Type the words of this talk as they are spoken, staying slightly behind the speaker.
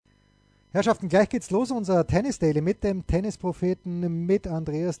Herrschaften, gleich geht's los, unser Tennis Daily mit dem Tennispropheten, mit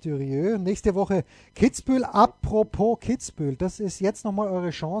Andreas Du-Rieux. Nächste Woche Kitzbühel. Apropos Kitzbühel, das ist jetzt nochmal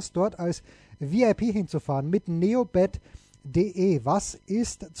eure Chance, dort als VIP hinzufahren mit neobet.de. Was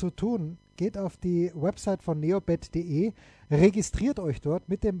ist zu tun? Geht auf die Website von neobet.de, registriert euch dort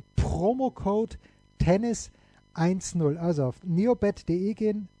mit dem Promocode Tennis10. Also auf neobet.de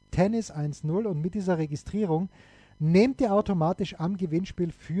gehen, Tennis10, und mit dieser Registrierung nehmt ihr automatisch am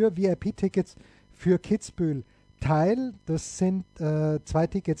Gewinnspiel für VIP-Tickets für Kitzbühel teil. Das sind 2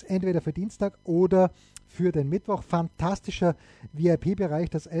 Tickets entweder für Dienstag oder für den Mittwoch. Fantastischer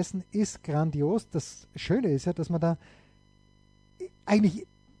VIP-Bereich. Das Essen ist grandios. Das Schöne ist ja, dass man da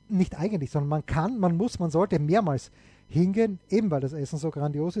sondern man sollte mehrmals hingehen, eben weil das Essen so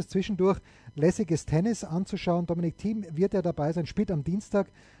grandios ist. Zwischendurch lässiges Tennis anzuschauen. Dominik Thiem wird ja dabei sein, spielt am Dienstag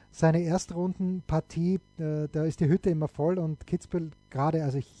seine Erstrundenpartie. Da ist die Hütte immer voll und Kitzbühel gerade,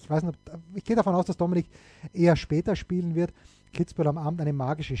 also ich weiß nicht, ich gehe davon aus, dass Dominik eher später spielen wird. Kitzbühel am Abend, eine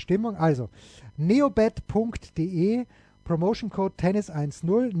magische Stimmung. Also neobet.de, Promotion Code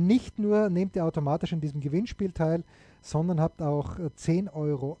Tennis10. Nicht nur nehmt ihr automatisch an diesem Gewinnspiel teil, sondern habt auch 10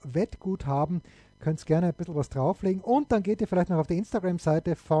 Euro Wettguthaben. Könnt gerne ein bisschen was drauflegen und dann geht ihr vielleicht noch auf die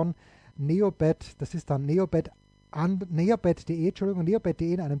Instagram-Seite von Neobet. Das ist dann neobet.de,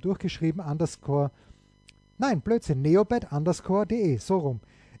 neobet.de in einem durchgeschrieben neobet_de, so rum.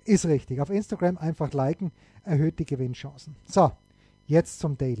 Ist richtig. Auf Instagram einfach liken, erhöht die Gewinnchancen. So, jetzt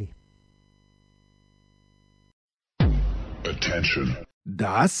zum Daily. Attention.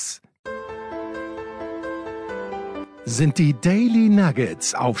 Das sind die Daily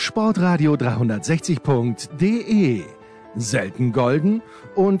Nuggets auf Sportradio 360.de. Selten golden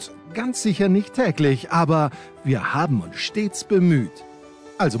und ganz sicher nicht täglich, aber wir haben uns stets bemüht.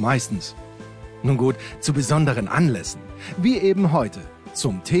 Also meistens. Nun gut, zu besonderen Anlässen, wie eben heute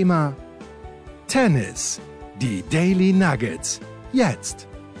zum Thema Tennis. Die Daily Nuggets. Jetzt.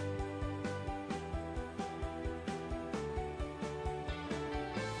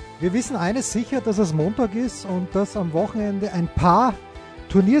 Wir wissen eines sicher, dass es Montag ist und dass am Wochenende ein paar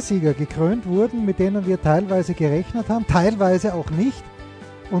Turniersieger gekrönt wurden, mit denen wir teilweise gerechnet haben, teilweise auch nicht.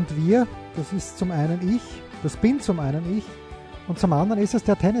 Und wir, das ist zum einen ich, das bin zum einen ich, und zum anderen ist es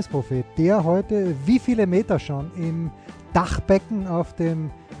der Tennisprophet, der heute wie viele Meter schon im Dachbecken auf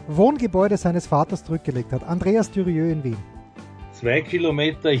dem Wohngebäude seines Vaters zurückgelegt hat. Andreas Du-Rieux in Wien. 2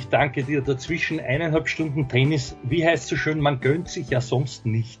 Kilometer, ich danke dir, dazwischen 1,5 Stunden Tennis. Wie heißt so schön, man gönnt sich ja sonst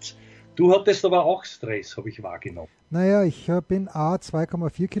nichts. Du hattest aber auch Stress, habe ich wahrgenommen. Naja, ich bin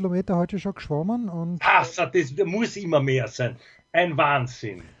 2,4 Kilometer heute schon geschwommen. Und das muss immer mehr sein. Ein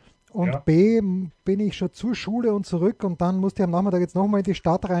Wahnsinn. Und ja. B, bin ich schon zur Schule und zurück und dann musste ich am Nachmittag jetzt nochmal in die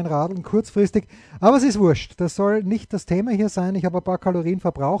Stadt reinradeln, kurzfristig. Aber es ist wurscht, das soll nicht das Thema hier sein. Ich habe ein paar Kalorien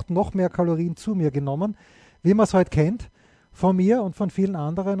verbraucht, noch mehr Kalorien zu mir genommen, wie man es heute kennt, von mir und von vielen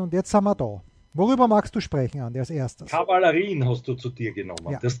anderen. Und jetzt sind wir da. Worüber magst du sprechen, Andi, als erstes? Kavallerien hast du zu dir genommen.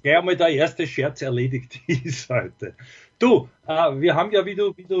 Ja. Das gleich einmal der erste Scherz erledigt ist heute. Du, wir haben ja, wie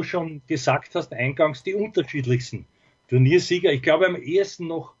du schon gesagt hast, eingangs die unterschiedlichsten Turniersieger. Ich glaube, am ehesten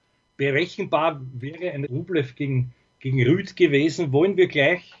noch berechenbar wäre ein Rublev gegen Rüd gewesen. Wollen wir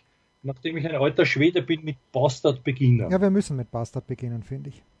gleich, nachdem ich ein alter Schwede bin, mit Bastard beginnen? Ja, wir müssen mit Bastard beginnen, finde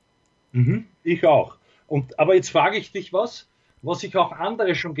ich. Ich auch. Aber jetzt frage ich dich was sich auch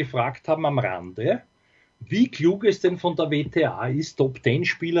andere schon gefragt haben am Rande, wie klug es denn von der WTA ist,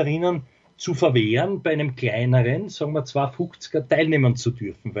 Top-10-Spielerinnen zu verwehren, bei einem kleineren, sagen wir 250er, teilnehmen zu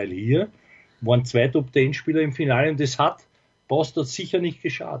dürfen, weil hier waren 2 Top-10-Spieler im Finale und das hat Bastard sicher nicht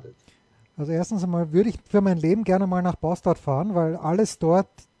geschadet. Also erstens einmal würde ich für mein Leben gerne mal nach Bastard fahren, weil alles dort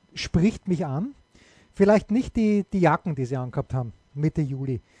spricht mich an. Vielleicht nicht die Jacken, die sie angehabt haben, Mitte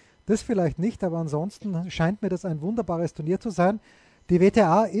Juli. Das vielleicht nicht, aber ansonsten scheint mir das ein wunderbares Turnier zu sein. Die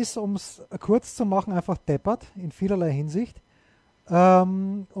WTA ist, um es kurz zu machen, einfach deppert in vielerlei Hinsicht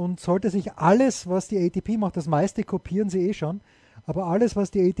und sollte sich alles, was die ATP macht, das meiste kopieren sie eh schon, aber alles, was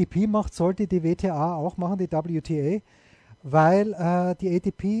die ATP macht, sollte die WTA auch machen, die WTA, weil die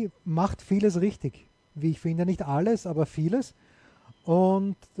ATP macht vieles richtig, wie ich finde, nicht alles, aber vieles.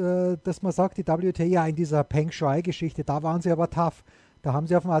 Und dass man sagt, die WTA, ja, in dieser Peng Shuai-Geschichte, da waren sie aber tough. Da haben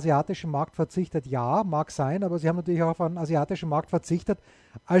sie auf den asiatischen Markt verzichtet. Ja, mag sein, aber sie haben natürlich auch auf einen asiatischen Markt verzichtet,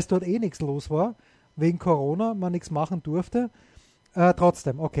 als dort eh nichts los war, wegen Corona, man nichts machen durfte.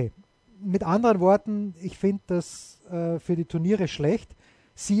 Trotzdem, okay. Mit anderen Worten, ich finde das für die Turniere schlecht.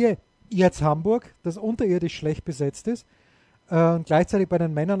 Siehe jetzt Hamburg, das unterirdisch schlecht besetzt ist, und gleichzeitig bei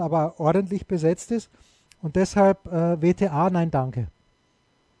den Männern aber ordentlich besetzt ist. Und deshalb WTA, nein, danke.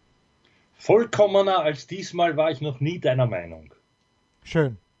 Vollkommener als diesmal war ich noch nie deiner Meinung.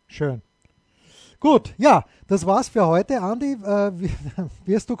 Schön, schön. Gut, ja, das war's für heute. Andi,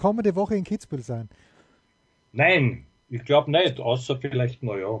 wirst du kommende Woche in Kitzbühel sein? Nein, ich glaube nicht, außer vielleicht,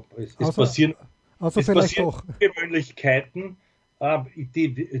 naja, es Außer, passieren, außer es vielleicht passieren doch. Ungewöhnlichkeiten.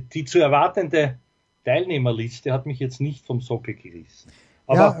 Die zu erwartende Teilnehmerliste hat mich jetzt nicht vom Sockel gerissen.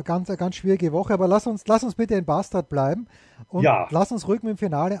 Ja, Aber eine ganz schwierige Woche, aber lass uns bitte in Bastard bleiben und ja, lass uns ruhig mit dem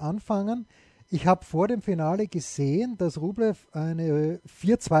Finale anfangen. Ich habe vor dem Finale gesehen, dass Rublev eine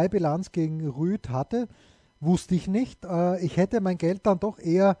 4-2-Bilanz gegen Rüd hatte. Wusste ich nicht. Ich hätte mein Geld dann doch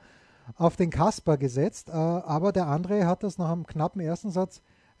eher auf den Kasper gesetzt, aber der André hat das nach einem knappen ersten Satz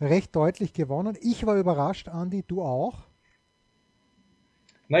recht deutlich gewonnen. Ich war überrascht, Andi, du auch?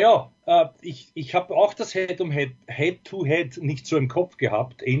 naja, ich habe auch das Head-to-Head nicht so im Kopf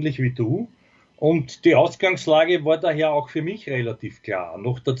gehabt, ähnlich wie du. Und die Ausgangslage war daher auch für mich relativ klar.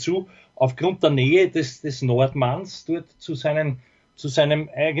 Noch dazu, aufgrund der Nähe des Nordmanns dort zu seinem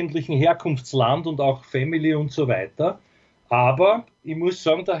eigentlichen Herkunftsland und auch Family und so weiter. Aber ich muss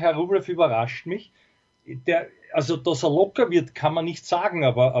sagen, der Herr Rublev überrascht mich. Also, dass er locker wird, kann man nicht sagen,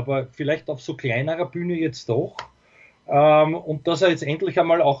 aber vielleicht auf so kleinerer Bühne jetzt doch. Und dass er jetzt endlich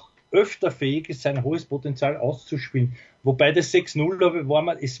einmal auch öfter fähig ist, sein hohes Potenzial auszuspielen. Wobei das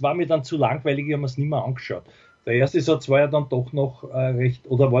 6-0, es war mir dann zu langweilig, ich habe mir es nicht mehr angeschaut. Der erste Satz war ja dann doch noch recht,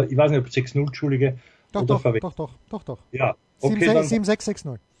 oder war, ich weiß nicht, ob 6-0, Entschuldige, Doch, oder doch, verwechselt. doch. Ja, okay, dann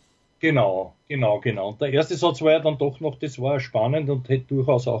 7-6-6-0. genau. Und der erste Satz war ja dann doch noch, das war ja spannend und hätte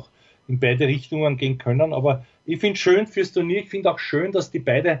durchaus auch in beide Richtungen gehen können. Aber ich finde es schön fürs Turnier, ich finde auch schön, dass die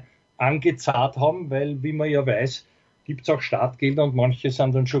beide angezahlt haben, weil, wie man ja weiß, gibt es auch Startgelder und manche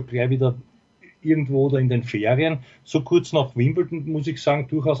sind dann schon gleich wieder irgendwo oder in den Ferien. So kurz nach Wimbledon, muss ich sagen,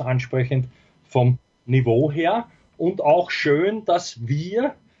 durchaus ansprechend vom Niveau her. Und auch schön, dass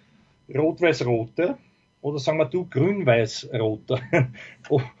wir Rot-Weiß-Rote oder sagen wir du Grün-Weiß-Roter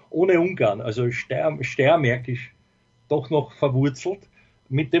ohne Ungarn, also steiermärkisch doch noch verwurzelt,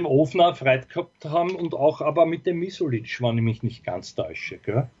 mit dem Ofner Freude gehabt haben und auch aber mit dem Misulic, wenn ich mich nicht ganz täusche.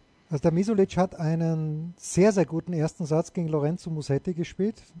 Gell? Also der Misulic hat einen sehr, sehr guten ersten Satz gegen Lorenzo Musetti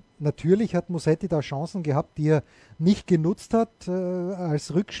gespielt. Natürlich hat Musetti da Chancen gehabt, die er nicht genutzt hat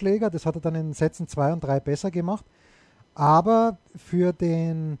als Rückschläger. Das hat er dann in Sätzen 2 und 3 besser gemacht. Aber für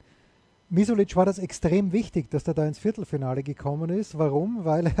den Misulic war das extrem wichtig, dass er da ins Viertelfinale gekommen ist. Warum?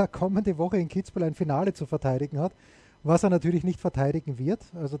 Weil er kommende Woche in Kitzbühel ein Finale zu verteidigen hat, was er natürlich nicht verteidigen wird.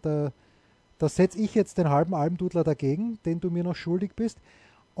 Also da setze ich jetzt den halben Almdudler dagegen, den du mir noch schuldig bist.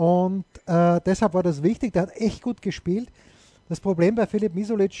 Und deshalb war das wichtig. Der hat echt gut gespielt. Das Problem bei Filip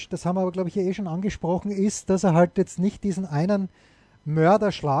Misulic, das haben wir aber, glaube ich, schon angesprochen, ist, dass er halt jetzt nicht diesen einen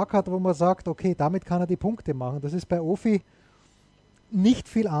Mörderschlag hat, wo man sagt, okay, damit kann er die Punkte machen. Das ist bei Ofi nicht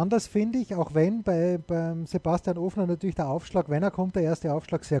viel anders, finde ich, auch wenn beim Sebastian Ofner natürlich der Aufschlag, wenn er kommt, der erste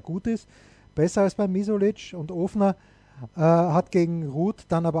Aufschlag sehr gut ist. Besser als beim Misulic. Und Ofner hat gegen Ruth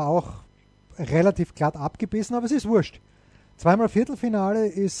dann aber auch relativ glatt abgebissen, aber es ist wurscht. Zweimal Viertelfinale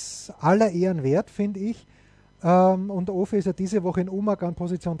ist aller Ehren wert, finde ich. Und Ofi ist ja diese Woche in Umag an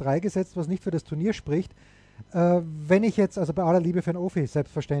Position 3 gesetzt, was nicht für das Turnier spricht. Wenn ich jetzt, also bei aller Liebe für den Ofi,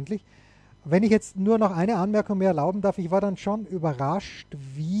 selbstverständlich, wenn ich jetzt nur noch eine Anmerkung mehr erlauben darf, ich war dann schon überrascht,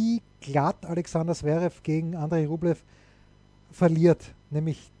 wie glatt Alexander Zverev gegen Andrei Rublev verliert.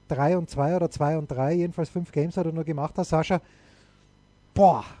 Nämlich 3-2 oder 2-3, jedenfalls 5 Games hat er nur gemacht, der Sascha.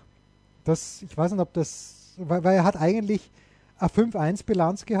 Boah, ich weiß nicht, ob das, weil er hat eigentlich eine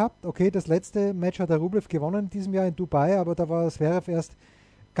 5-1-Bilanz gehabt. Okay, das letzte Match hat der Rublev gewonnen in diesem Jahr in Dubai, aber da war Zverev erst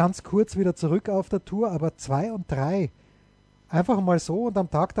ganz kurz wieder zurück auf der Tour, aber 2-3. Einfach mal so und am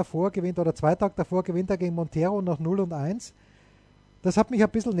Tag davor gewinnt oder 2 Tage davor gewinnt er gegen Montero noch 0-1. Das hat mich ein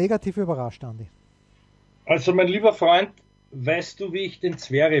bisschen negativ überrascht, Andi. Also mein lieber Freund, weißt du, wie ich den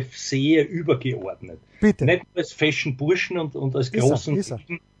Zverev sehe, übergeordnet? Bitte. Nicht als Fashion Burschen und als Ist er.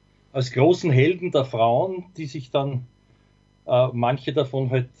 als großen Helden der Frauen, die sich dann manche davon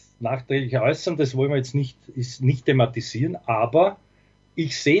halt nachträglich äußern, das wollen wir jetzt nicht thematisieren, aber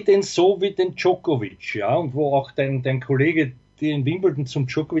ich sehe den so wie den Djokovic, ja, und wo auch dein Kollege dir in Wimbledon zum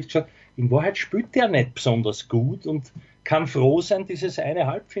Djokovic gesagt hat, in Wahrheit spielt der nicht besonders gut und kann froh sein, dieses eine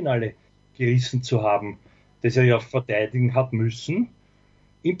Halbfinale gerissen zu haben, das er ja verteidigen hat müssen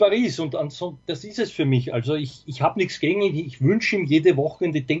in Paris. Und das ist es für mich. Also ich habe nichts gegen ihn, ich wünsche ihm jede Woche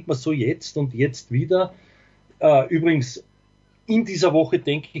und ich denke mir so jetzt und jetzt wieder. Übrigens, in dieser Woche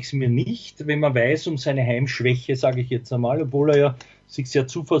denke ich es mir nicht, wenn man weiß um seine Heimschwäche, sage ich jetzt einmal, obwohl er ja sich sehr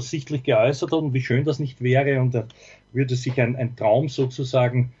zuversichtlich geäußert hat und wie schön das nicht wäre und er würde sich ein Traum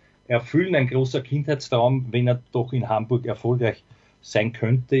sozusagen erfüllen, ein großer Kindheitstraum, wenn er doch in Hamburg erfolgreich sein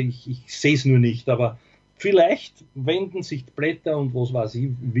könnte. Ich sehe es nur nicht, aber vielleicht wenden sich die Blätter und was weiß ich,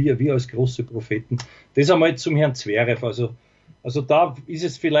 wir als große Propheten. Das einmal zum Herrn Zverev. Also da ist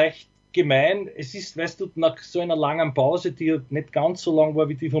es vielleicht gemein. Es ist, weißt du, nach so einer langen Pause, die ja nicht ganz so lang war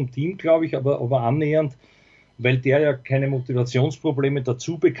wie die vom Team, glaube ich, aber annähernd, weil der ja keine Motivationsprobleme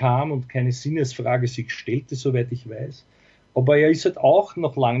dazu bekam und keine Sinnesfrage sich stellte, soweit ich weiß. Aber er ist halt auch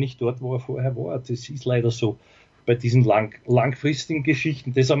noch lange nicht dort, wo er vorher war. Das ist leider so bei diesen langfristigen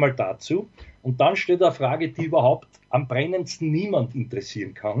Geschichten. Das einmal dazu. Und dann steht eine Frage, die überhaupt am brennendsten niemand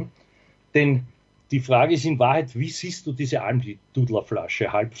interessieren kann. Denn die Frage ist in Wahrheit, wie siehst du diese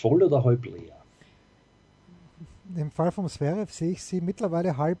Almdudlerflasche? Halb voll oder halb leer? Im Fall vom Zverev sehe ich sie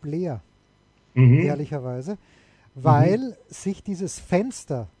mittlerweile halb leer, ehrlicherweise, weil sich dieses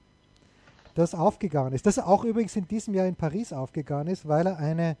Fenster, das aufgegangen ist, das auch übrigens in diesem Jahr in Paris aufgegangen ist, weil er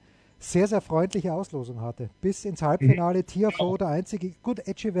eine sehr, sehr freundliche Auslosung hatte. Bis ins Halbfinale, Tiafoe der einzige, gut,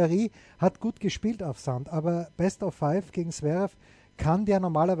 Etcheverry hat gut gespielt auf Sand, aber Best of Five gegen Zverev kann der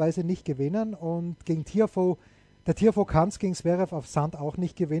normalerweise nicht gewinnen und gegen Tiafoe, der Tiafoe kann es gegen Zverev auf Sand auch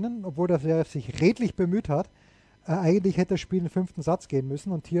nicht gewinnen, obwohl der Zverev sich redlich bemüht hat. Eigentlich hätte das Spiel in den 5. Satz gehen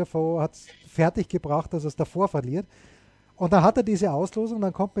müssen und Tiafoe hat es fertig gebracht, dass er es davor verliert. Und dann hat er diese Auslosung,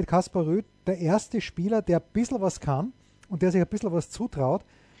 dann kommt mit Kaspar Ruud der erste Spieler, der ein bisschen was kann und der sich ein bisschen was zutraut.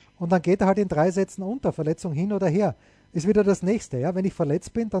 Und dann geht er halt in 3 Sätzen unter, Verletzung hin oder her. Ist wieder das Nächste. Ja? Wenn ich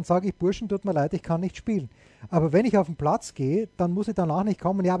verletzt bin, dann sage ich, Burschen, tut mir leid, ich kann nicht spielen. Aber wenn ich auf den Platz gehe, dann muss ich danach nicht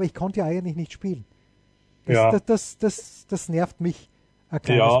kommen, ja, aber ich konnte ja eigentlich nicht spielen. Das nervt mich ein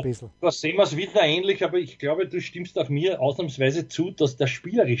kleines bisschen. Da sehen wir es wieder ähnlich, aber ich glaube, du stimmst auch mir ausnahmsweise zu, dass das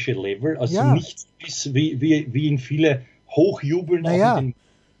spielerische Level nicht ist, wie in viele hochjubeln. Naja,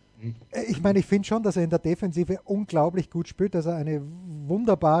 ich meine, ich finde schon, dass er in der Defensive unglaublich gut spielt, dass er eine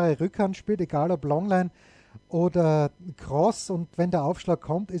wunderbare Rückhand spielt, egal ob Longline oder Cross, und wenn der Aufschlag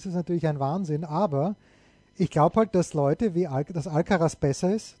kommt, ist es natürlich ein Wahnsinn, aber ich glaube halt, dass Leute wie dass Alcaraz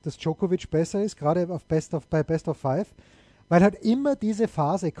besser ist, dass Djokovic besser ist, gerade bei Best of Five, weil halt immer diese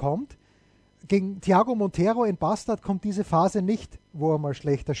Phase kommt. Gegen Thiago Monteiro in Bastard kommt diese Phase nicht, wo er mal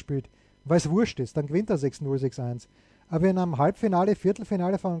schlechter spielt, weil es wurscht ist, dann gewinnt er 6-0, 6-1. Aber in einem Halbfinale,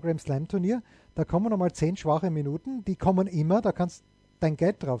 Viertelfinale von einem Grand Slam Turnier, da kommen nochmal 10 schwache Minuten, die kommen immer, da kannst du dein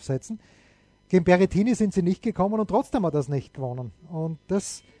Geld draufsetzen. Gegen Berrettini sind sie nicht gekommen und trotzdem hat er das nicht gewonnen. Und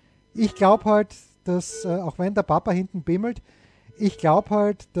ich glaube halt, dass, auch wenn der Papa hinten bimmelt, ich glaube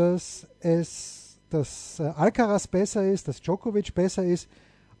halt, dass Alcaraz besser ist, dass Djokovic besser ist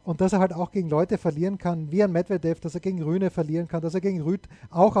und dass er halt auch gegen Leute verlieren kann, wie ein Medvedev, dass er gegen Rühne verlieren kann, dass er gegen Rüd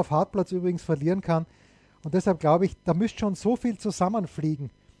auch auf Hartplatz übrigens verlieren kann. Und deshalb glaube ich, da müsste schon so viel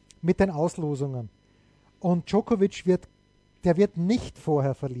zusammenfliegen mit den Auslosungen. Und Djokovic wird nicht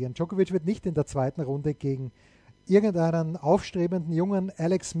vorher verlieren. Djokovic wird nicht in der 2. Runde gegen irgendeinen aufstrebenden jungen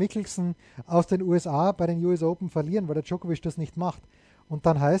Alex Michelsen aus den USA bei den US Open verlieren, weil der Djokovic das nicht macht. Und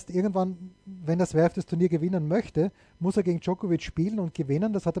dann heißt irgendwann, wenn der Zverev das Turnier gewinnen möchte, muss er gegen Djokovic spielen und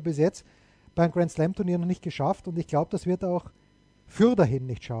gewinnen. Das hat er bis jetzt beim Grand Slam Turnier noch nicht geschafft und ich glaube, das wird er auch für dahin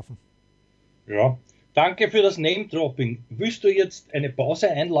nicht schaffen. Ja, danke für das Name-Dropping. Willst du jetzt eine Pause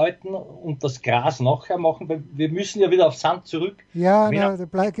einläuten und das Gras nachher machen? Weil wir müssen ja wieder auf Sand zurück. Ja,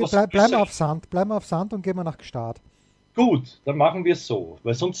 bleiben wir auf Sand. Bleiben wir auf Sand und gehen wir nach Gstaad. Gut, dann machen wir es so.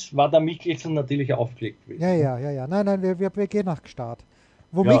 Weil sonst war der Michelsen natürlich aufgelegt gewesen. Ja. Nein, wir gehen nach Gstaad.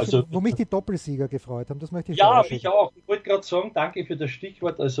 Wo mich die Doppelsieger gefreut haben, das möchte ich Ja, mich auch. Ich wollte gerade sagen, danke für das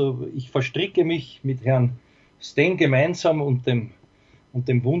Stichwort. Also ich verstricke mich mit Herrn Sten gemeinsam und dem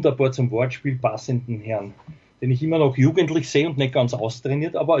wunderbar zum Wortspiel passenden Herrn, den ich immer noch jugendlich sehe und nicht ganz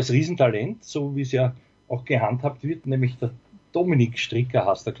austrainiert, aber als Riesentalent, so wie es ja auch gehandhabt wird, nämlich der Dominik Stricker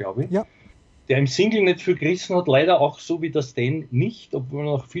heißt er, glaube ich, der im Single nicht viel gerissen hat, leider auch so wie der Sten nicht, obwohl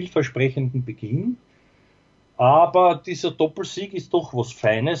er noch vielversprechenden Beginn. Aber dieser Doppelsieg ist doch was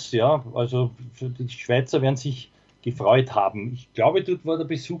Feines, ja. Also die Schweizer werden sich gefreut haben. Ich glaube, dort war der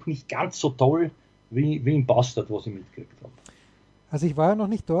Besuch nicht ganz so toll wie in Bastard, was ich mitgekriegt habe. Also ich war ja noch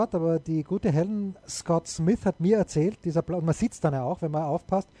nicht dort, aber die gute Helen Scott Smith hat mir erzählt, dieser Platz, man sieht es dann ja auch, wenn man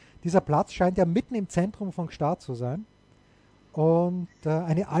aufpasst, dieser Platz scheint ja mitten im Zentrum von Gstaad zu sein. Und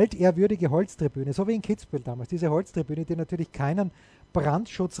eine altehrwürdige Holztribüne, so wie in Kitzbühel damals. Diese Holztribüne, die natürlich keinen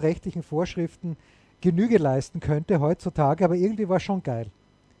brandschutzrechtlichen Vorschriften Genüge leisten könnte heutzutage, aber irgendwie war schon geil.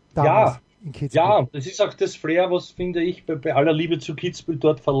 Damals in Kitzbühel. Ja, das ist auch das Flair, was, finde ich, bei aller Liebe zu Kitzbühel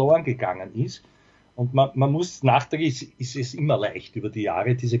dort verloren gegangen ist. Und man muss nachträglich, ist es immer leicht über die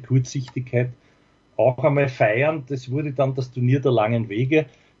Jahre, diese Kurzsichtigkeit auch einmal feiern. Das wurde dann das Turnier der langen Wege.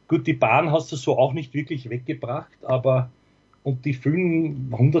 Gut, die Bahn hast du so auch nicht wirklich weggebracht, aber und die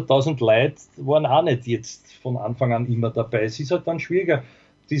vielen 100.000 Leute waren auch nicht jetzt von Anfang an immer dabei. Es ist halt dann schwieriger.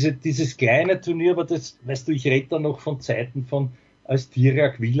 dieses kleine Turnier, aber das, weißt du, ich rede da noch von Zeiten von, als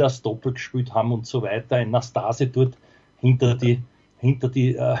Dirac Villas Doppel gespielt haben und so weiter, ein Nastase dort hinter die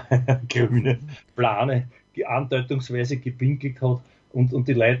grüne Plane andeutungsweise gepinkelt hat und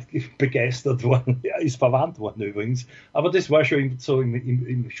die Leute begeistert waren. Ja, ist verwandt worden übrigens. Aber das war schon so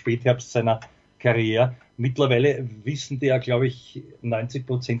im Spätherbst seiner Karriere. Mittlerweile wissen die ja, glaube ich,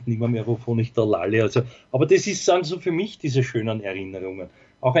 90% nicht mehr, wovon ich da lalle. Also, aber das sind so für mich diese schönen Erinnerungen.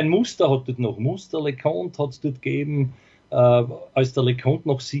 Auch ein Muster hat dort noch. Muster LeConte hat es dort gegeben, als der LeConte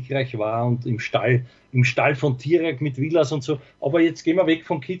noch siegreich war und im Stall von Dirac mit Villas und so. Aber jetzt gehen wir weg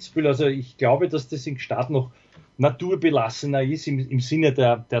von Kitzbühel. Also ich glaube, dass das in Gstaad noch naturbelassener ist im Sinne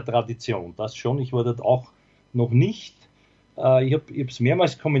der Tradition. Das schon. Ich war dort auch noch nicht. Ich habe es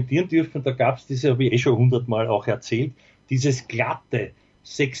mehrmals kommentieren dürfen. Da gab es diese, habe ich schon 100-mal auch erzählt, dieses glatte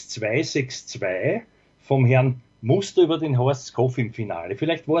 6-2, 6-2 vom Herrn Muster über den Horst Skoff im Finale.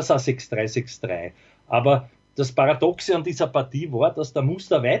 Vielleicht war es auch 6-3, 6-3. Aber das Paradoxe an dieser Partie war, dass der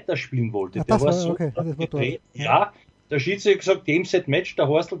Muster weiterspielen wollte. Ja, der war so okay. gedreht. Ja, der Schiedsrichter hat gesagt, Game, Set, Match, der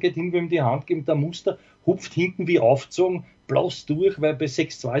Horstl geht hin, ihm die Hand geben, der Muster hupft hinten wie aufgezogen, bloß durch, weil bei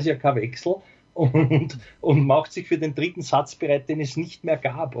 6-2 ist ja kein Wechsel und macht sich für den dritten Satz bereit, den es nicht mehr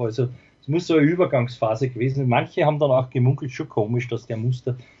gab. Also es muss so eine Übergangsphase gewesen sein. Manche haben dann auch gemunkelt, schon komisch, dass der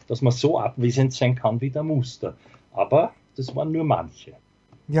Muster, dass man so abwesend sein kann wie der Muster. Aber das waren nur manche.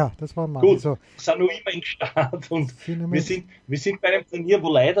 Ja, das waren manche. Gut, so. wir sind noch immer in Start und wir sind bei einem Turnier, wo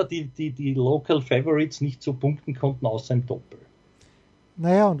leider die Local Favorites nicht so punkten konnten, außer im Doppel.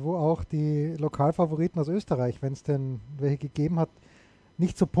 Naja, und wo auch die Lokalfavoriten aus Österreich, wenn es denn welche gegeben hat,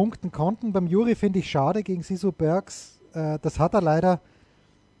 nicht so punkten konnten. Beim Juri finde ich schade gegen Sisu Bergs. Das hat er leider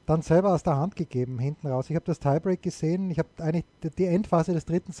dann selber aus der Hand gegeben, hinten raus. Ich habe das Tiebreak gesehen, ich habe eigentlich die Endphase des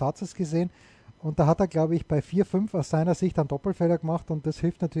dritten Satzes gesehen. Und da hat er, glaube ich, bei 4-5 aus seiner Sicht einen Doppelfehler gemacht und das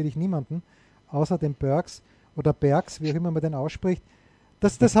hilft natürlich niemandem, außer dem Bergs oder Bergs, wie auch immer man den ausspricht.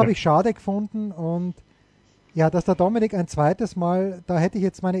 Das habe ich schade gefunden und ja, dass der Dominik ein zweites Mal, da hätte ich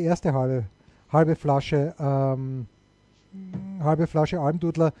jetzt meine erste halbe Flasche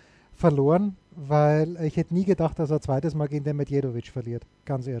Almdudler verloren, weil ich hätte nie gedacht, dass er ein zweites Mal gegen den Medjedovic verliert,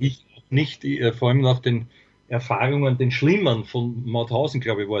 ganz ehrlich. Ich nicht, vor allem nach den Erfahrungen, den Schlimmern von Mauthausen,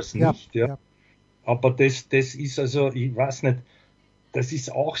 glaube ich, war es nicht. Ja. Aber das ist also, ich weiß nicht, das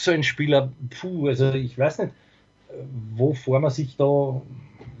ist auch so ein Spieler, also ich weiß nicht, wovor man sich da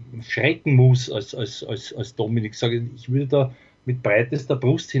schrecken muss als Dominik. Ich würde da mit breitester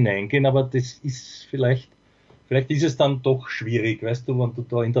Brust hineingehen, aber das ist vielleicht ist es dann doch schwierig, weißt du, wenn du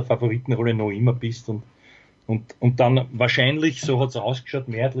da in der Favoritenrolle noch immer bist und dann wahrscheinlich, so hat es ausgeschaut,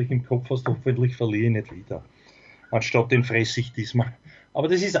 mehrheitlich im Kopf hast, hoffentlich verliere ich nicht wieder. Anstatt den fresse ich diesmal. Aber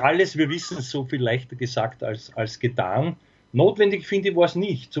das ist alles, wir wissen es, so viel leichter gesagt als getan. Notwendig, finde ich, war es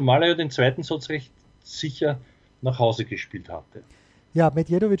nicht, zumal er ja den zweiten Satz recht sicher nach Hause gespielt hatte. Ja,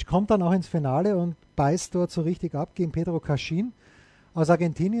 Medjedovic kommt dann auch ins Finale und beißt dort so richtig ab gegen Pedro Caixin aus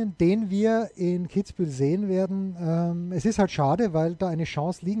Argentinien, den wir in Kitzbühel sehen werden. Es ist halt schade, weil da eine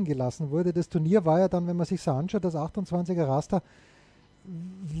Chance liegen gelassen wurde. Das Turnier war ja dann, wenn man sich so anschaut, das 28er Raster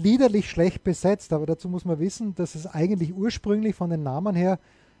liederlich schlecht besetzt, aber dazu muss man wissen, dass es eigentlich ursprünglich von den Namen her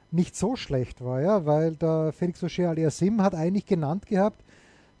nicht so schlecht war, ja, weil der Felix Auger-Aliassime hat eigentlich genannt gehabt,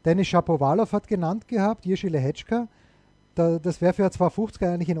 Denis Shapovalov hat genannt gehabt, Jiří Lehečka, das wäre für ein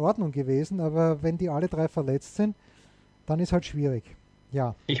 250er eigentlich in Ordnung gewesen, aber wenn die alle drei verletzt sind, dann ist halt schwierig.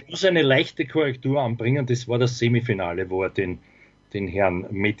 Ja. Ich muss eine leichte Korrektur anbringen, das war das Semifinale, wo er den Herrn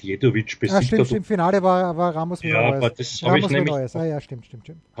Medjedovic besiegt hat. Stimmt, im Finale war Ramos Vinolas. Ja, aber das habe ich nämlich,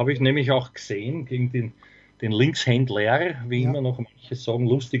 stimmt. Habe ich nämlich auch gesehen gegen den Linkshändler, wie immer noch manche sagen,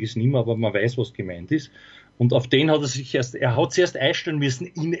 lustig ist nicht mehr, aber man weiß, was gemeint ist. Und auf den hat er hat sich erst einstellen müssen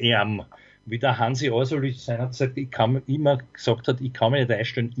in Erm. Wie der Hansi Orsolid seinerzeit ich kann mich nicht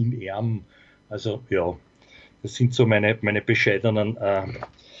einstellen in Erm. Also ja, das sind so meine bescheidenen,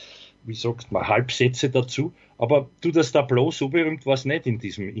 wie sagt man, Halbsätze dazu. Aber du, das Tableau so berühmt war es nicht in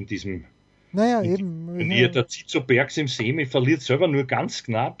diesem naja, eben. Turnier. Der Zizo Bergs im Semi verliert selber nur ganz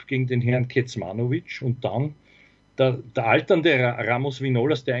knapp gegen den Herrn Kecmanovic und dann der alternde Ramos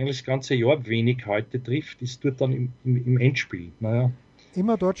Vinolas, der eigentlich das ganze Jahr wenig heute trifft, ist dort dann im Endspiel. Naja.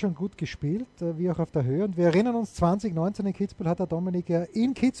 Immer dort schon gut gespielt, wie auch auf der Höhe. Und wir erinnern uns, 2019 in Kitzbühel hat der Dominik ja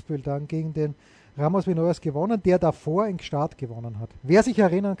in Kitzbühel dann gegen den Ramos Vinolas gewonnen, der davor in Gstaad gewonnen hat. Wer sich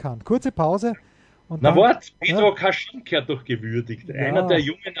erinnern kann. Kurze Pause. Und na warte, Pedro Caixin gehört doch gewürdigt. Ja. Einer der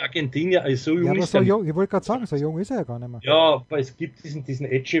jungen Argentinier, so jung ist er. Ich wollte gerade sagen, so jung ist er ja gar nicht mehr. Ja, aber es gibt diesen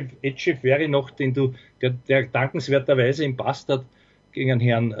Echeverri noch, der dankenswerterweise im Bastard gegen einen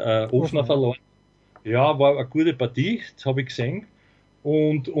Herrn Ofner verloren. Ja, war eine gute Partie, das habe ich gesehen.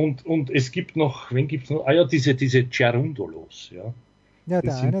 Und es gibt noch, wen gibt es noch? Ah ja, diese Cerundolos, ja. Ja,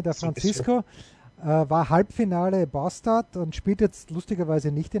 der eine, der Francisco, war Halbfinale Bastard und spielt jetzt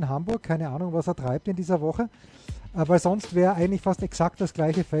lustigerweise nicht in Hamburg. Keine Ahnung, was er treibt in dieser Woche. Weil sonst wäre eigentlich fast exakt das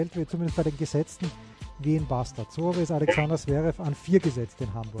gleiche Feld, wie zumindest bei den Gesetzten, wie in Bastard. So ist Alexander Zverev an 4 gesetzt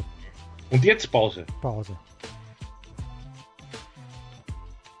in Hamburg. Und jetzt Pause. Pause.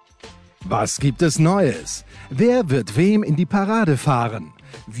 Was gibt es Neues? Wer wird wem in die Parade fahren?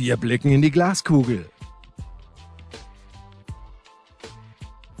 Wir blicken in die Glaskugel.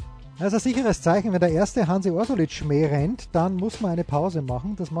 Das ist ein sicheres Zeichen, wenn der erste Hansi Orsulic-Schmäh rennt, dann muss man eine Pause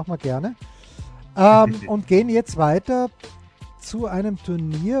machen. Das machen wir gerne. Und gehen jetzt weiter zu einem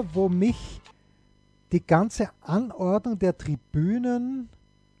Turnier, wo mich die ganze Anordnung der Tribünen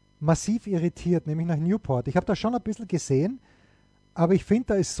massiv irritiert, nämlich nach Newport. Ich habe da schon ein bisschen gesehen, aber ich finde,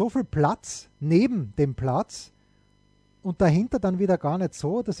 da ist so viel Platz neben dem Platz und dahinter dann wieder gar nicht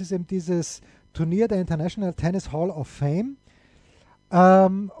so. Das ist eben dieses Turnier der International Tennis Hall of Fame.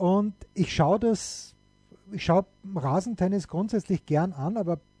 Und ich schaue Rasentennis grundsätzlich gern an,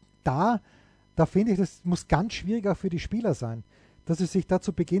 aber da finde ich, das muss ganz schwierig auch für die Spieler sein, dass sie sich da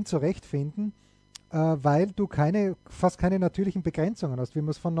zu Beginn zurechtfinden, weil du fast keine natürlichen Begrenzungen hast, wie man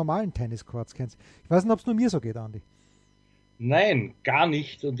es von normalen Tenniscourts kennst. Ich weiß nicht, ob es nur mir so geht, Andi. Nein, gar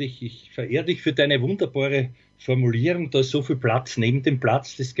nicht. Und ich verehre dich für deine wunderbare Formulierung. Da ist so viel Platz neben dem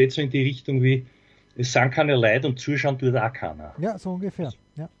Platz. Das geht so in die Richtung wie, es sind keine Leute und zuschauen tut auch keiner. Ja, so ungefähr.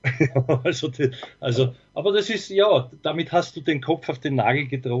 Ja. Aber das ist, ja, damit hast du den Kopf auf den Nagel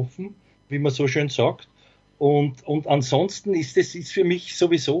getroffen, wie man so schön sagt. Und ansonsten ist für mich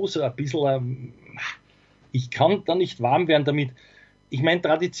sowieso so ein bisschen, ich kann da nicht warm werden damit. Ich meine,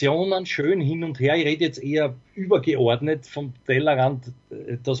 Traditionen schön hin und her. Ich rede jetzt eher übergeordnet vom Tellerrand,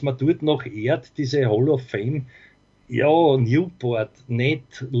 dass man dort noch ehrt, diese Hall of Fame. Ja, Newport,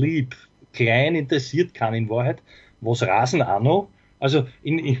 nett, lieb, klein, interessiert kann in Wahrheit. Was Rasen auch noch. Also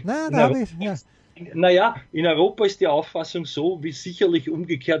in Europa ist die Auffassung so, wie sicherlich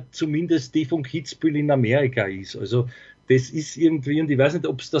umgekehrt zumindest die von Kitzbühel in Amerika ist. Also das ist irgendwie, und ich weiß nicht,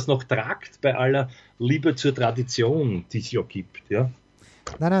 ob es das noch tragt bei aller Liebe zur Tradition, die es ja gibt. Ja.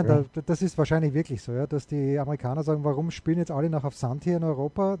 Nein, das ist wahrscheinlich wirklich so, ja, dass die Amerikaner sagen, warum spielen jetzt alle noch auf Sand hier in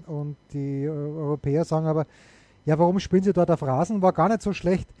Europa, und die Europäer sagen aber, ja, warum spielen sie dort auf Rasen? War gar nicht so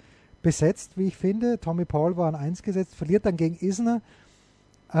schlecht besetzt, wie ich finde. Tommy Paul war an 1 gesetzt, verliert dann gegen Isner.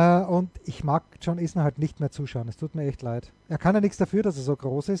 Und ich mag John Isner halt nicht mehr zuschauen. Es tut mir echt leid. Er kann ja nichts dafür, dass er so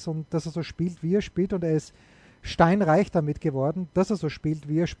groß ist und dass er so spielt, wie er spielt. Und er ist steinreich damit geworden, dass er so spielt,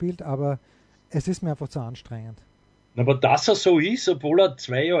 wie er spielt. Aber es ist mir einfach zu anstrengend. Aber dass er so ist, obwohl er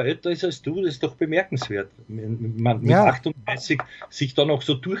 2 Jahre älter ist als du, das ist doch bemerkenswert. Mit 38 sich da noch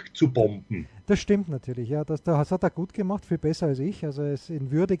so durchzubomben. Das stimmt natürlich, ja. Das hat er gut gemacht, viel besser als ich. Also er ist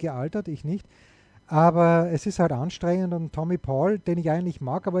in Würde gealtert, ich nicht. Aber es ist halt anstrengend, und Tommy Paul, den ich eigentlich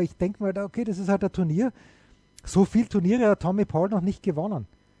mag, aber ich denke mal, okay, das ist halt ein Turnier. So viele Turniere hat Tommy Paul noch nicht gewonnen.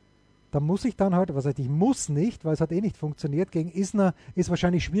 Da muss ich dann halt, ich muss nicht, weil es hat eh nicht funktioniert. Gegen Isner ist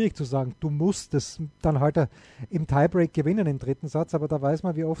wahrscheinlich schwierig zu sagen, du musst das dann halt im Tiebreak gewinnen im 3. Satz, aber da weiß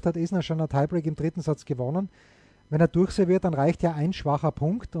man, wie oft hat Isner schon einen Tiebreak im 3. Satz gewonnen. Wenn er durchserviert, dann reicht ja ein schwacher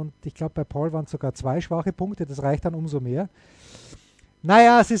Punkt, und ich glaube, bei Paul waren es sogar 2 schwache Punkte, das reicht dann umso mehr.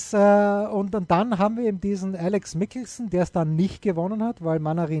 Naja, es ist, und dann haben wir eben diesen Alex Michelsen, der es dann nicht gewonnen hat, weil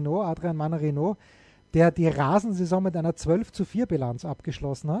Adrian Manarino, der die Rasensaison mit einer 12:4 Bilanz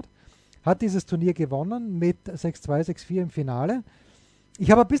abgeschlossen hat dieses Turnier gewonnen mit 6-2, 6-4 im Finale. Ich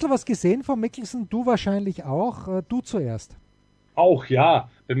habe ein bisschen was gesehen von Michelsen, du wahrscheinlich auch, du zuerst. Auch,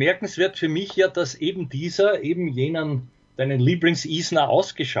 ja. Bemerkenswert für mich ja, dass eben jenen, deinen Lieblings-Isner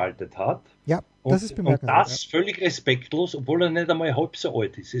ausgeschaltet hat. Ja, das ist bemerkenswert. Und das völlig respektlos, obwohl er nicht einmal halb so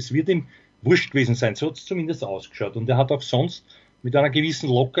alt ist. Es wird ihm wurscht gewesen sein, so hat es zumindest ausgeschaut. Und er hat auch sonst mit einer gewissen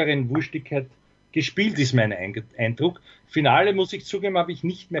lockeren Wurstigkeit gespielt, ist mein Eindruck. Finale, muss ich zugeben, habe ich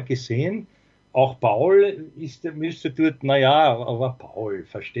nicht mehr gesehen. Auch Paul müsste dort, aber Paul,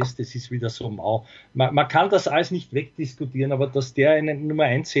 verstehst du, das ist wieder so mau. Man kann das alles nicht wegdiskutieren, aber dass der eine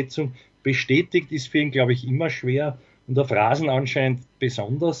Nummer-1-Setzung bestätigt, ist für ihn, glaube ich, immer schwer, und auf Rasen anscheinend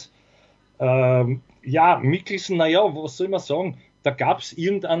besonders. Michelsen, was soll man sagen? Da gab es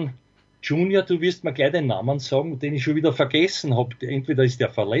irgendeinen Junior, du wirst mir gleich den Namen sagen, den ich schon wieder vergessen habe. Entweder ist der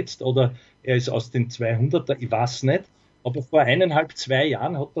verletzt oder er ist aus den 200er, ich weiß nicht. Aber vor 1,5, 2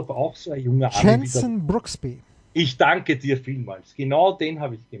 Jahren hat doch auch so ein junger Jensen Brooksby. Ich danke dir vielmals. Genau den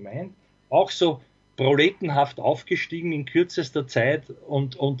habe ich gemeint. Auch so proletenhaft aufgestiegen in kürzester Zeit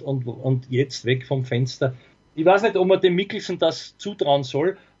und jetzt weg vom Fenster. Ich weiß nicht, ob man dem Michelsen das zutrauen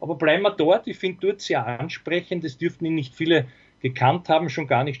soll, aber bleiben wir dort. Ich finde dort sehr ansprechend. Es dürften ihn nicht viele gekannt haben, schon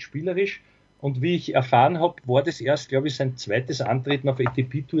gar nicht spielerisch. Und wie ich erfahren habe, war das erst, glaube ich, sein zweites Antreten auf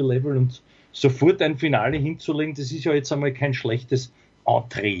ATP-Tour-Level und sofort ein Finale hinzulegen, das ist ja jetzt einmal kein schlechtes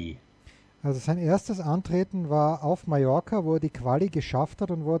Entree. Also sein erstes Antreten war auf Mallorca, wo er die Quali geschafft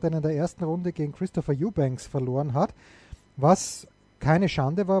hat und wo er dann in der ersten Runde gegen Christopher Eubanks verloren hat, was keine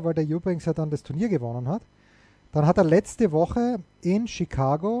Schande war, weil der Eubanks ja dann das Turnier gewonnen hat. Dann hat er letzte Woche in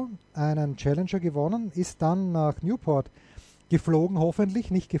Chicago einen Challenger gewonnen, ist dann nach Newport geflogen,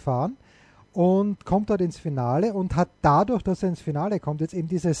 hoffentlich, nicht gefahren, und kommt dort ins Finale und hat dadurch, dass er ins Finale kommt, jetzt eben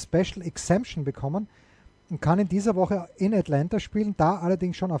diese Special Exemption bekommen und kann in dieser Woche in Atlanta spielen, da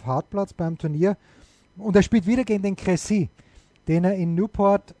allerdings schon auf Hartplatz beim Turnier. Und er spielt wieder gegen den Cressy, den er in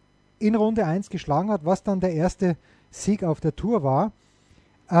Newport in Runde 1 geschlagen hat, was dann der erste Sieg auf der Tour war.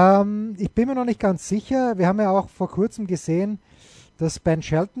 Ich bin mir noch nicht ganz sicher. Wir haben ja auch vor kurzem gesehen, dass Ben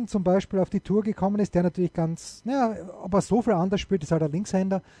Shelton zum Beispiel auf die Tour gekommen ist, der natürlich ganz, ja, ob er so viel anders spielt, ist halt ein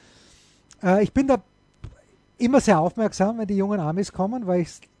Linkshänder. Ich bin da immer sehr aufmerksam, wenn die jungen Amis kommen, weil ich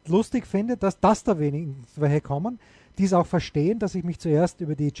es lustig finde, dass da welche kommen, die es auch verstehen, dass ich mich zuerst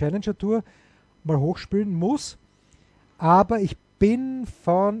über die Challenger Tour mal hochspielen muss. Aber ich bin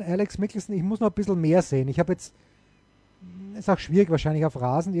von Alex Michelsen, ich muss noch ein bisschen mehr sehen. Ich habe jetzt, ist auch schwierig wahrscheinlich auf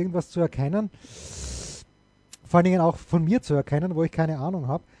Rasen irgendwas zu erkennen, vor allen Dingen auch von mir zu erkennen, wo ich keine Ahnung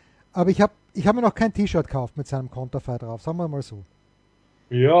habe. Aber ich hab mir noch kein T-Shirt gekauft mit seinem Konterfei drauf, sagen wir mal so.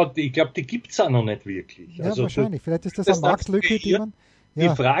 Ja, ich glaube, die gibt es auch noch nicht wirklich. Ja, also wahrscheinlich. Vielleicht ist das eine Marktlücke, die man... Ja.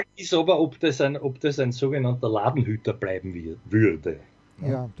 Die Frage ist aber, ob das ein sogenannter Ladenhüter bleiben würde.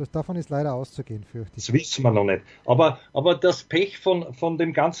 Ja, davon ist leider auszugehen, fürchte ich. Das wissen wir noch nicht. Aber das Pech von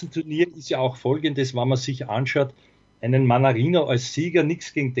dem ganzen Turnier ist ja auch folgendes, wenn man sich anschaut, einen Mannarino als Sieger,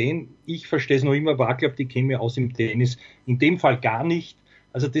 nichts gegen den. Ich verstehe es noch immer, aber ich glaube, die kennen mich aus im Tennis. In dem Fall gar nicht.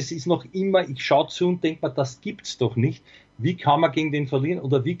 Also das ist noch immer, ich schaue zu und denke mir, das gibt's doch nicht. Wie kann man gegen den verlieren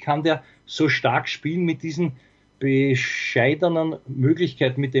oder wie kann der so stark spielen mit diesen bescheidenen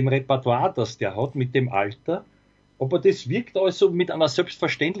Möglichkeiten, mit dem Repertoire, das der hat, mit dem Alter? Aber das wirkt also mit einer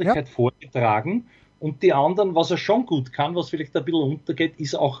Selbstverständlichkeit vorgetragen und die anderen, was er schon gut kann, was vielleicht ein bisschen untergeht,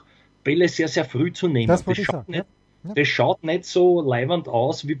 ist auch Bälle sehr, sehr früh zu nehmen. Das schaut nicht so leiwand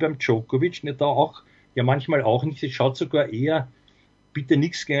aus wie beim Djokovic, nicht da auch, ja manchmal auch nicht, das schaut sogar eher, bitte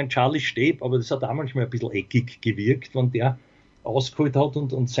nichts gegen Charlie Steb, aber das hat auch manchmal ein bisschen eckig gewirkt, wenn der ausgeholt hat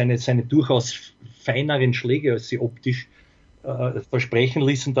und seine durchaus feineren Schläge, als sie optisch versprechen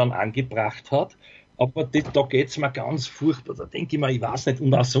ließen, dann angebracht hat. Aber da geht's mir ganz furchtbar, da denke ich mir, ich weiß nicht,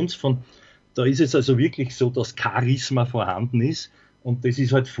 und auch sonst da ist es also wirklich so, dass Charisma vorhanden ist und das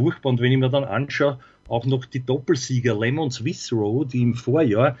ist halt furchtbar und wenn ich mir dann anschaue, auch noch die Doppelsieger Lemons Wissrow, die im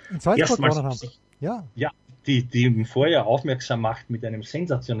Vorjahr erstmals die im Vorjahr aufmerksam macht mit einem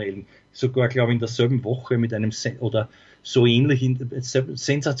sensationellen, sogar glaube ich in derselben Woche mit einem oder so ähnlich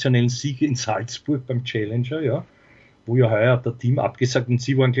sensationellen Sieg in Salzburg beim Challenger, ja, wo ja heuer hat der Team abgesagt und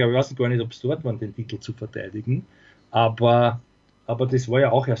sie waren, glaube ich, weiß gar nicht, ob es dort waren, den Titel zu verteidigen, aber das war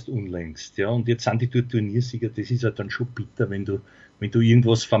ja auch erst unlängst, ja, und jetzt sind die Turniersieger, das ist halt dann schon bitter, wenn du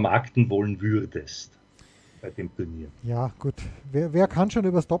irgendwas vermarkten wollen würdest bei dem Turnier. Ja, gut. Wer kann schon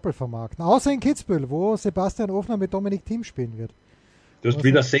übers Doppel vermarkten? Außer in Kitzbühel, wo Sebastian Ofner mit Dominik Thiem spielen wird. Du hast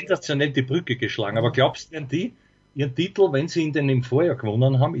wieder sensationell die Brücke geschlagen. Aber glaubst du denn ihren Titel, wenn sie ihn denn im Vorjahr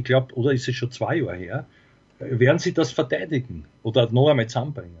gewonnen haben, ich glaube, oder ist es schon 2 Jahre her, werden sie das verteidigen oder noch einmal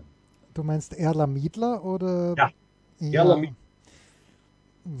zusammenbringen? Du meinst Erla Miedler oder? Ja, Erla Miedler.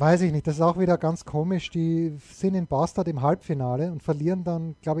 Weiß ich nicht, das ist auch wieder ganz komisch. Die sind in Bastard im Halbfinale und verlieren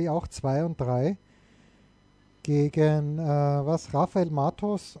dann, glaube ich, auch 2 und 3 gegen Rafael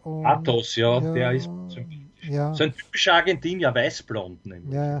Matos. Matos, der ist so ein typischer Argentinier, weißblond.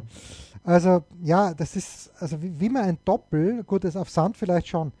 Nämlich. Ja, also ja, das ist, also wie man ein Doppel, gut, das auf Sand vielleicht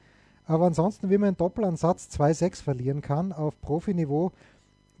schon, aber ansonsten, wie man ein Doppelansatz 2-6 verlieren kann auf Profiniveau,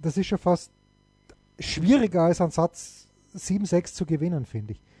 das ist schon fast schwieriger als einen Satz 7-6 zu gewinnen,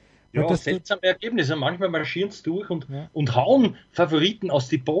 finde ich. Ja, seltsame Ergebnisse. Manchmal marschieren sie durch und hauen Favoriten aus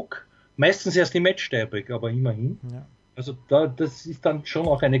die Bock. Meistens erst im Matchsterbig, aber immerhin. Ja. Also das ist dann schon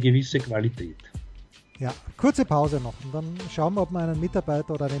auch eine gewisse Qualität. Ja, kurze Pause noch und dann schauen wir, ob wir einen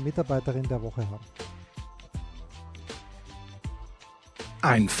Mitarbeiter oder eine Mitarbeiterin der Woche haben.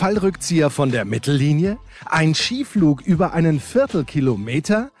 Ein Fallrückzieher von der Mittellinie? Ein Skiflug über einen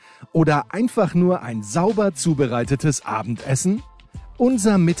Viertelkilometer? Oder einfach nur ein sauber zubereitetes Abendessen?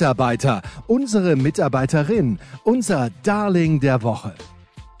 Unser Mitarbeiter, unsere Mitarbeiterin, unser Darling der Woche.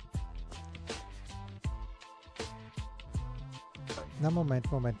 Na, Moment.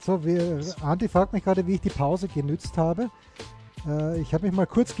 So, Andi fragt mich gerade, wie ich die Pause genützt habe. Ich habe mich mal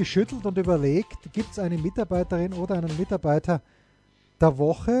kurz geschüttelt und überlegt, gibt es eine Mitarbeiterin oder einen Mitarbeiter der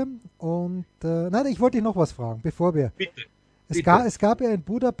Woche? Und nein, ich wollte dich noch was fragen, bevor wir... Bitte. Es gab ja in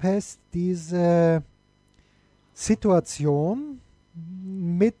Budapest diese Situation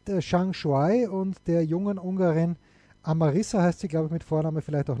mit Zhang Shuai und der jungen Ungarin Amarissa, heißt sie, glaube ich, mit Vorname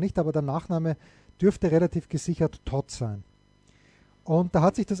vielleicht auch nicht, aber der Nachname dürfte relativ gesichert Todd sein. Und da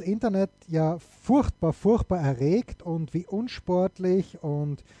hat sich das Internet ja furchtbar erregt und wie unsportlich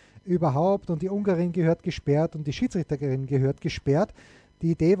und überhaupt und die Ungarin gehört gesperrt und die Schiedsrichterin gehört gesperrt.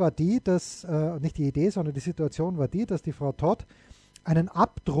 Die Idee war die, dass, nicht die Idee, sondern die Situation war die, dass die Frau Todd einen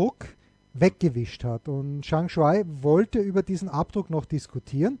Abdruck weggewischt hat. Und Zhang Shuai wollte über diesen Abdruck noch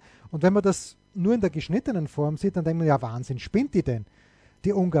diskutieren. Und wenn man das nur in der geschnittenen Form sieht, dann denkt man, ja Wahnsinn, spinnt die denn,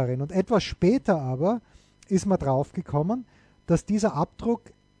 die Ungarin? Und etwas später aber ist man draufgekommen, dass dieser Abdruck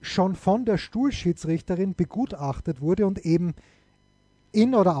schon von der Stuhlschiedsrichterin begutachtet wurde und eben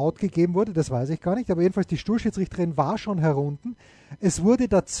in oder out gegeben wurde, das weiß ich gar nicht, aber jedenfalls die Stuhlschiedsrichterin war schon herunten. Es wurde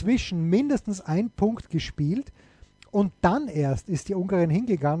dazwischen mindestens ein Punkt gespielt und dann erst ist die Ungarin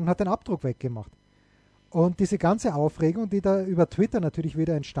hingegangen und hat den Abdruck weggemacht. Und diese ganze Aufregung, die da über Twitter natürlich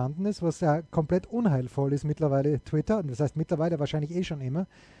wieder entstanden ist, was ja komplett unheilvoll ist mittlerweile Twitter, das heißt mittlerweile wahrscheinlich eh schon immer,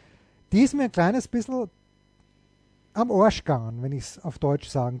 die ist mir ein kleines bisschen am Arsch gegangen, wenn ich es auf Deutsch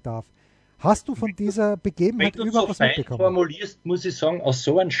sagen darf. Hast du von dieser Begebenheit überhaupt was mitbekommen? Wenn du so formulierst, muss ich sagen, aus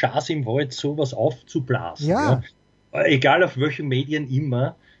so einem Schaß im Wald sowas aufzublasen. Ja. Egal auf welchen Medien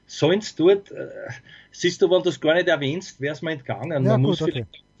immer, sollen es dort, siehst du, wenn du es gar nicht erwähnst, wäre es mir entgangen. Ja, Man gut, muss okay.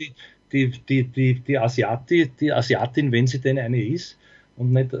 die Asiatin, wenn sie denn eine ist,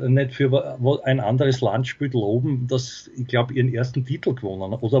 und nicht für ein anderes Land spielt, loben, dass, ich glaube, ihren ersten Titel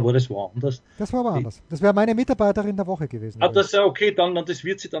gewonnen hat. Oder war das woanders? Das war woanders. Das wäre meine Mitarbeiterin der Woche gewesen. Das ist ja okay, dann, das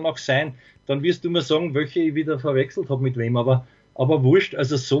wird sie dann auch sein. Dann wirst du mir sagen, welche ich wieder verwechselt habe mit wem, aber wurscht,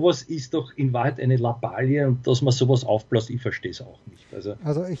 also sowas ist doch in Wahrheit eine Lappalie und dass man sowas aufbläst, ich verstehe es auch nicht.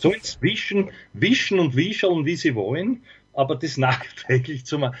 Also ich sollen es wischen und wischeln, wie sie wollen, aber das nachträglich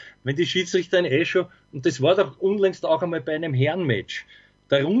zu machen. Wenn die Schiedsrichterin schon, und das war doch unlängst auch einmal bei einem Herrenmatch,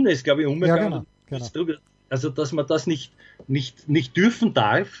 der Runde ist, glaube ich, umgegangen. Ja, genau. Also, dass man das nicht dürfen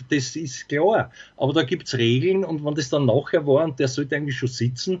darf, das ist klar. Aber da gibt's Regeln und wenn das dann nachher war und der sollte eigentlich schon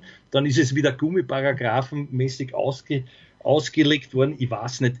sitzen, dann ist es wieder gummiparagraphenmäßig ausgelegt worden. Ich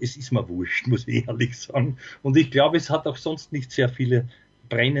weiß nicht, es ist mir wurscht, muss ich ehrlich sagen. Und ich glaube, es hat auch sonst nicht sehr viele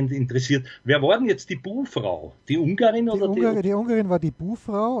brennend interessiert. Wer war denn jetzt die Buhfrau? Die Ungarin oder die? Die Ungarin war die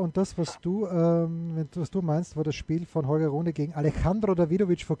Buhfrau und das, was du meinst, war das Spiel von Holger Rune gegen Alejandro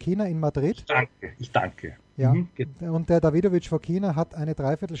Davidovic Fokina in Madrid. Ich danke. Ja. Und der Davidovic Fokina hat eine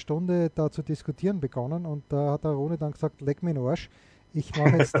Dreiviertelstunde da zu diskutieren begonnen und da hat der Rune dann gesagt, leck mir den Arsch, ich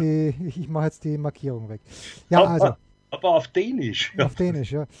mache jetzt die Markierung weg. Ja, also. Aber auf Dänisch. Auf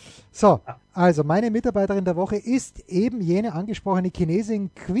Dänisch, ja. So, also meine Mitarbeiterin der Woche ist eben jene angesprochene Chinesin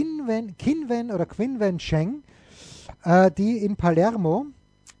Qinwen Cheng, die in Palermo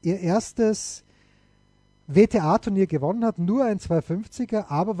ihr erstes WTA-Turnier gewonnen hat, nur ein 250er.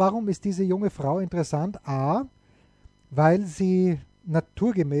 Aber warum ist diese junge Frau interessant? A, weil sie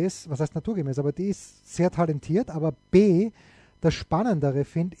naturgemäß, was heißt naturgemäß, aber die ist sehr talentiert, aber B, das Spannendere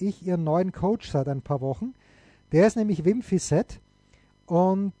finde ich ihren neuen Coach seit ein paar Wochen. Der ist nämlich Wim Fissett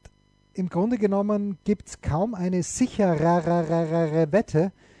und im Grunde genommen gibt es kaum eine sicherere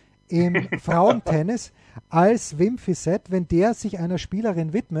Wette im Frauentennis als Wim Fissett. Wenn der sich einer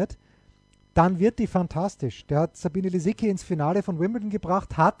Spielerin widmet, dann wird die fantastisch. Der hat Sabine Lisicki ins Finale von Wimbledon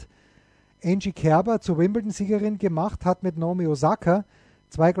gebracht, hat Angie Kerber zur Wimbledon-Siegerin gemacht, hat mit Naomi Osaka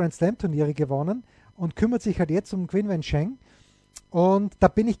 2 Grand-Slam-Turniere gewonnen und kümmert sich halt jetzt um Qinwen Cheng. Und da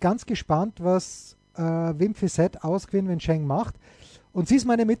bin ich ganz gespannt, was Wim Fissett aus Qinwen Cheng macht. Und sie ist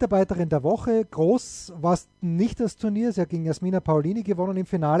meine Mitarbeiterin der Woche. Groß war es nicht das Turnier. Sie hat gegen Jasmina Paolini gewonnen im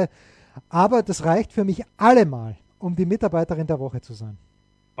Finale. Aber das reicht für mich allemal, um die Mitarbeiterin der Woche zu sein.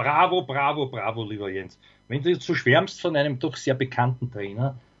 Bravo, bravo, bravo, lieber Jens. Wenn du jetzt so schwärmst von einem doch sehr bekannten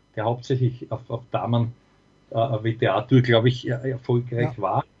Trainer, der hauptsächlich auf Damen WTA-Tour, glaube ich, erfolgreich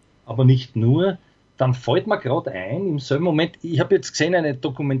war, aber nicht nur, dann fällt mir gerade ein, im selben Moment, ich habe jetzt gesehen eine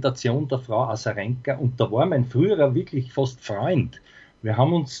Dokumentation der Frau Azarenka und da war mein früherer wirklich fast Freund. Wir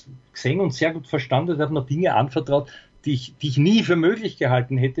haben uns gesehen und sehr gut verstanden, er hat mir Dinge anvertraut, die ich nie für möglich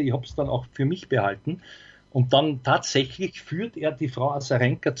gehalten hätte. Ich habe es dann auch für mich behalten. Und dann tatsächlich führt er die Frau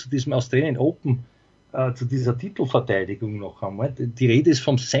Azarenka zu diesem Australian Open, zu dieser Titelverteidigung noch einmal. Die Rede ist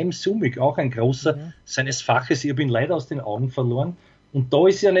vom Sam Sumik, auch ein großer seines Faches. Ich habe ihn leider aus den Augen verloren. Und da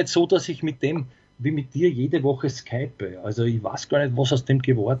ist ja nicht so, dass ich mit dem wie mit dir jede Woche Skype. Also ich weiß gar nicht, was aus dem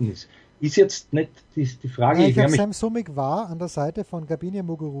geworden ist. Ist jetzt nicht die Frage. Ich glaube, Sam Sumik war an der Seite von Gabine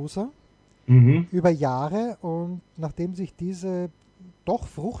Muguruza über Jahre, und nachdem sich diese doch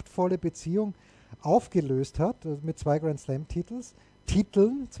fruchtvolle Beziehung aufgelöst hat, also mit 2 Grand Slam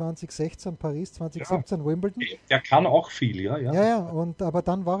Titeln 2016 Paris, 2017 Wimbledon. Der kann auch viel, ja. Aber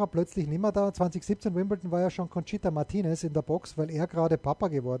dann war er plötzlich nicht mehr da. 2017 Wimbledon war ja schon Conchita Martinez in der Box, weil er gerade Papa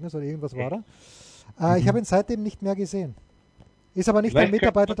geworden ist oder irgendwas war da. Ich habe ihn seitdem nicht mehr gesehen. Ist aber nicht ein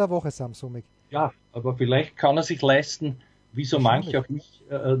Mitarbeiter der Woche, Sam Sumik. Ja, aber vielleicht kann er sich leisten, wie so manch auch ich,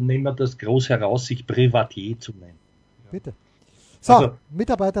 nehmen wir das groß heraus, sich Privatier zu nennen. Bitte. So, also,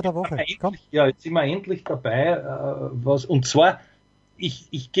 Mitarbeiter der Woche. Komm. Ja, jetzt sind wir endlich dabei. Und zwar,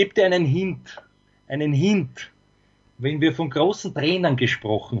 ich gebe dir einen Hint. Wenn wir von großen Trainern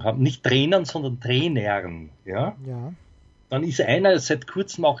gesprochen haben, nicht Trainern, sondern Trainern, ja. Dann ist einer seit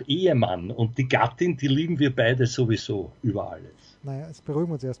kurzem auch Ehemann, und die Gattin, die lieben wir beide sowieso über alles. Naja, jetzt beruhigen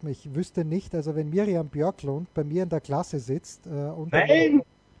wir uns erstmal. Ich wüsste nicht, also wenn Miriam Björklund bei mir in der Klasse sitzt und... Nein!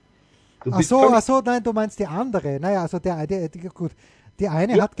 Nein, du meinst die andere. Naja, also gut. Die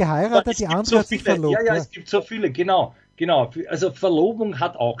eine hat geheiratet, die andere hat sich verlobt. Ja, es gibt so viele, genau. Also Verlobung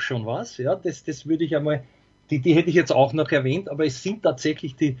hat auch schon was, ja, das würde ich einmal, die hätte ich jetzt auch noch erwähnt, aber es sind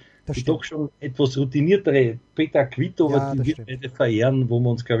tatsächlich die doch schon etwas routiniertere Petra Kvitova, die wir beide verehren, wo wir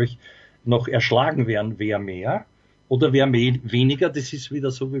uns, glaube ich, noch erschlagen werden, wer mehr oder wer weniger. Das ist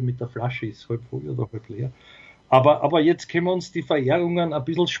wieder so wie mit der Flasche, ist halb voll oder halb leer. Aber jetzt können wir uns die Verehrungen ein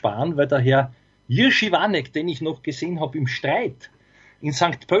bisschen sparen, weil der Herr Jirschiwanek, den ich noch gesehen habe im Streit in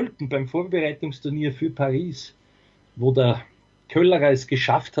St. Pölten beim Vorbereitungsturnier für Paris, wo der Köllerer es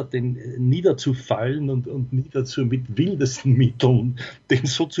geschafft hat, den niederzufallen und mit wildesten Mitteln den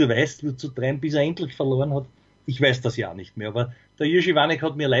so zur Weißglut zu treiben, bis er endlich verloren hat. Ich weiß das ja nicht mehr, aber der Jirschiwanek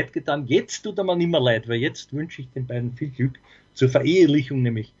hat mir leid getan. Jetzt tut er mir nicht mehr leid, weil jetzt wünsche ich den beiden viel Glück zur Verehelichung,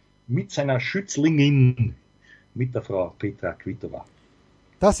 nämlich mit seiner Schützlingin, mit der Frau Petra Kvitova.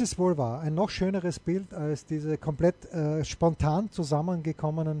 Das ist wohl wahr. Ein noch schöneres Bild als diese komplett spontan zustande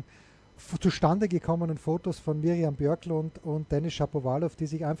gekommenen Fotos von Miriam Björklund und Denis Shapovalov, die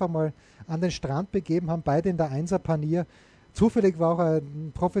sich einfach mal an den Strand begeben haben, beide in der Einser-Panier. Zufällig war auch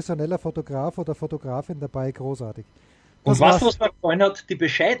ein professioneller Fotograf oder Fotografin dabei, großartig. Und was mir gefallen hat, die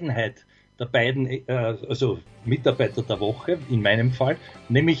Bescheidenheit der beiden, also Mitarbeiter der Woche, in meinem Fall,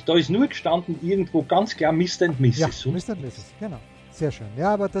 nämlich da ist nur gestanden irgendwo ganz klar Mr. and Mrs. Ja, Mr. and Mrs., genau. Sehr schön.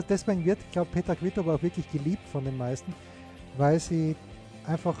 Ja, aber deswegen wird, ich glaube, Petra Kvitova auch wirklich geliebt von den meisten, weil sie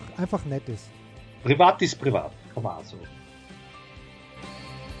einfach nett ist. Privat ist privat, kann man auch so.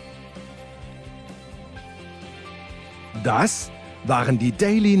 Das waren die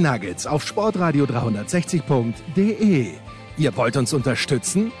Daily Nuggets auf sportradio360.de. Ihr wollt uns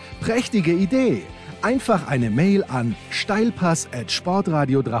unterstützen? Prächtige Idee! Einfach eine Mail an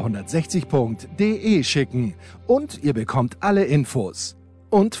steilpass@sportradio360.de schicken und ihr bekommt alle Infos.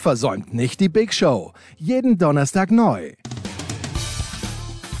 Und versäumt nicht die Big Show. Jeden Donnerstag neu.